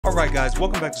Alright guys,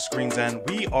 welcome back to Screen Zen.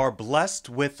 We are blessed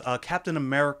with Captain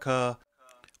America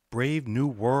Brave New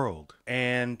World.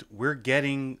 And we're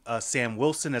getting Sam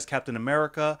Wilson as Captain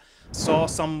America. Saw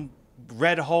some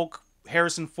Red Hulk,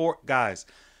 Harrison Ford. Guys,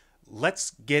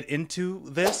 let's get into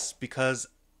this because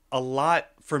a lot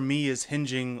for me is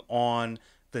hinging on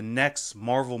the next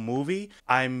Marvel movie.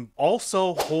 I'm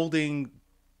also holding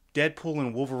Deadpool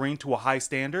and Wolverine to a high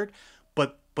standard,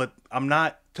 but I'm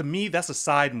not. To me, that's a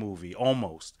side movie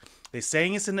almost. They're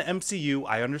saying it's in the MCU,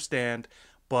 I understand,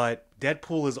 but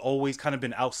Deadpool has always kind of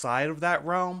been outside of that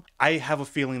realm. I have a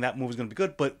feeling that movie's going to be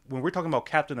good, but when we're talking about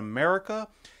Captain America,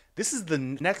 this is the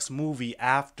next movie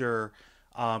after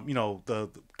the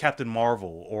Captain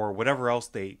Marvel or whatever else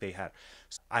they had.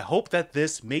 I hope that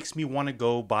this makes me want to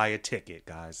go buy a ticket,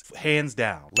 guys. Hands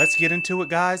down. Let's get into it,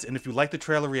 guys. And if you like the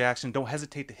trailer reaction, don't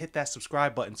hesitate to hit that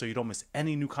subscribe button so you don't miss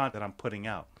any new content I'm putting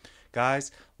out.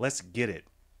 Guys, let's get it.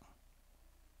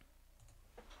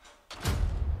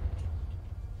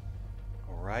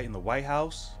 All right, in the White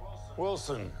House.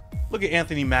 Wilson. Look at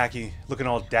Anthony Mackie looking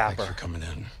all dapper. Thanks for coming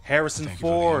in. Harrison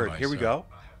Ford. Here we go.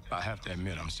 I have to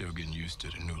admit, I'm still getting used to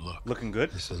the new look. Looking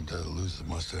good. They said lose the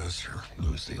mustache or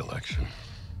lose the election.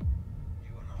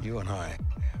 You and I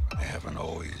haven't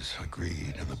always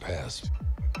agreed in the past,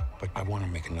 but I want to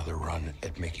make another run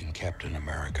at making Captain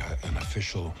America an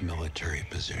official military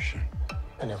position.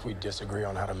 And if we disagree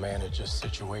on how to manage this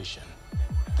situation,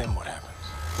 then what happens?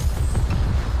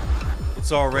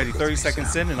 It's already 30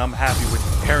 seconds in, and I'm happy with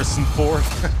Harrison Ford.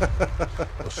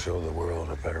 We'll show the world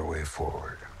a better way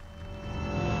forward.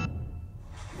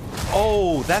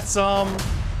 Oh, that's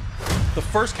the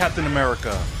first Captain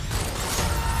America.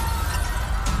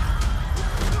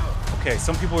 Okay,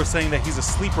 some people are saying that he's a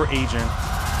sleeper agent.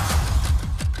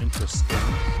 Interesting.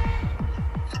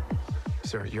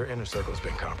 Sir, your inner circle has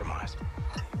been compromised.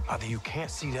 Either you can't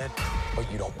see that, or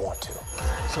you don't want to.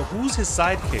 So who's his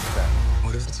sidekick then?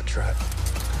 What is it? It's a trap.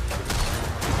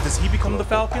 Does he become the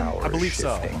Global Falcon? power I believe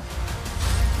so. shifting.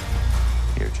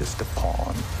 You're just a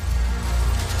pawn.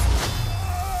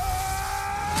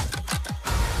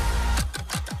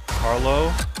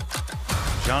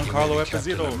 Giancarlo You may be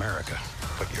Captain Esposito. America,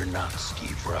 but you're not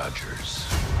Steve Rogers.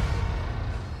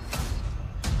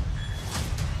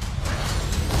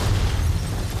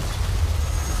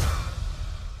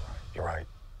 You're right.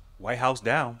 White House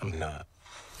down. I'm not.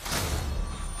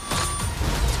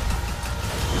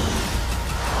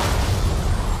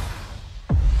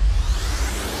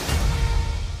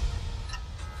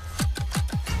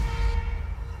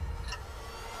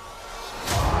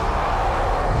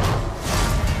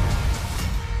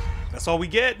 That's all we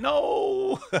get.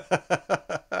 No,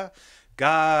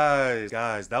 guys,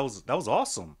 that was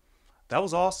awesome. That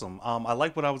was awesome. I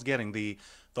like what I was getting. The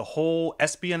whole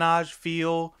espionage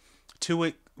feel to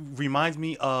it reminds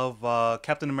me of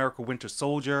Captain America: Winter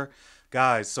Soldier,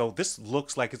 guys. So this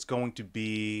looks like it's going to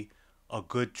be a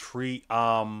good treat.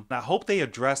 I hope they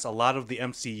address a lot of the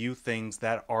MCU things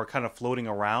that are kind of floating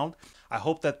around. I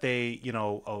hope that they,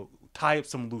 tie up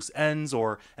some loose ends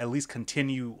or at least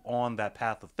continue on that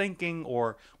path of thinking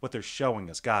or what they're showing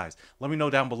us. Guys, let me know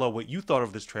down below what you thought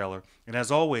of this trailer. And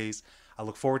as always, I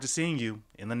look forward to seeing you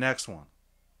in the next one.